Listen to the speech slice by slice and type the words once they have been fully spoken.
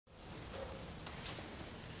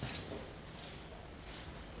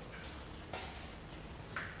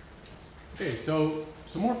Okay, so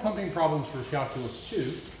some more pumping problems for calculus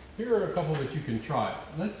 2. Here are a couple that you can try.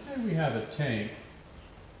 Let's say we have a tank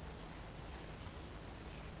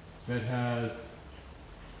that has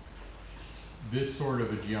this sort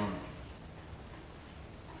of a geometry.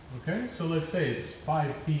 Okay, so let's say it's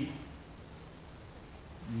 5 feet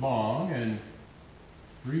long and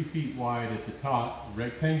 3 feet wide at the top,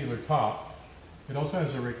 rectangular top. It also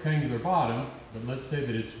has a rectangular bottom, but let's say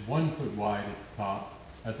that it's 1 foot wide at the top,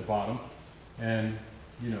 at the bottom, and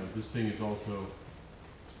you know this thing is also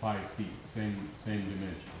 5 feet, same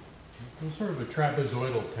dimension. So it's sort of a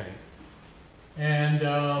trapezoidal tank. And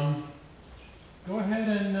go ahead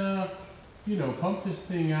and you know, pump this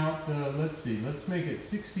thing out. Let's see, let's make it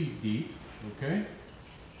 6 feet deep. Okay,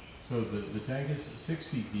 so the tank is 6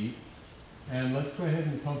 feet deep, and let's go ahead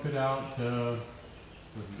and pump it out.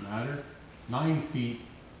 Doesn't matter, 9 feet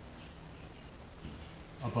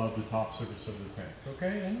above the top surface of the tank.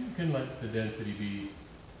 Okay, and you can let the density be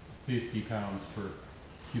 50 pounds per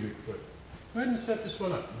cubic foot. Go ahead and set this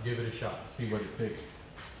one up and give it a shot and see what it takes.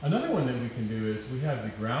 Another one that we can do is we have the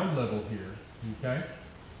ground level here. Okay,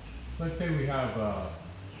 let's say we have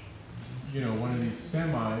you know, one of these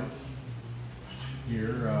semis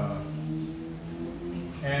here,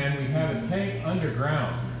 and we have a tank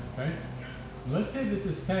underground. Okay, let's say that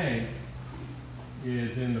this tank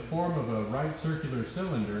is in the form of a right circular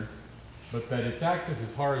cylinder, but that its axis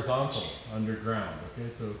is horizontal underground. Okay,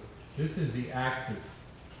 so this is the axis,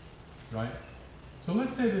 right? So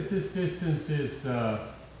let's say that this distance is, I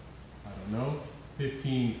don't know,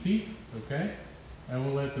 15 feet, okay? And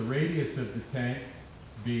we'll let the radius of the tank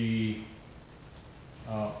be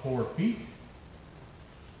 4 feet,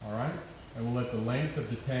 all right? And we'll let the length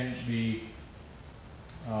of the tank be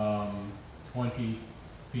 20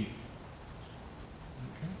 feet.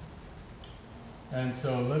 And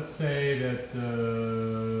so let's say that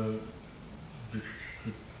the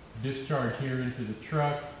discharge here into the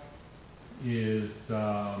truck is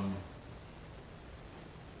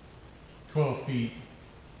 12 feet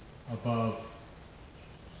above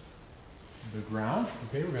the ground.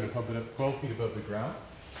 Okay, we're going to pump it up 12 feet above the ground.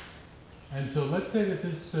 And so let's say that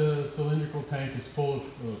this cylindrical tank is full of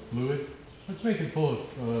fluid. Let's make it full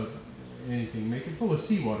of anything. Make it full of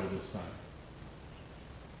seawater this time.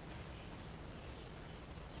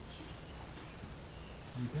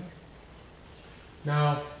 Okay.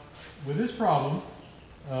 Now, with this problem,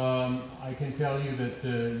 I can tell you that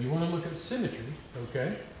you want to look at symmetry,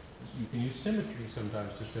 okay? You can use symmetry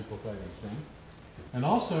sometimes to simplify these things. And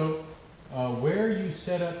also, where you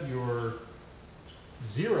set up your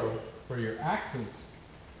 0 for your axis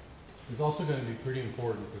is also going to be pretty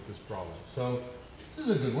important with this problem. So, this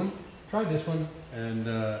is a good one. Try this one, and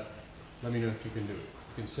let me know if you can do it.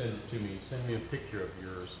 You can send it to me. Send me a picture of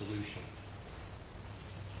your solution.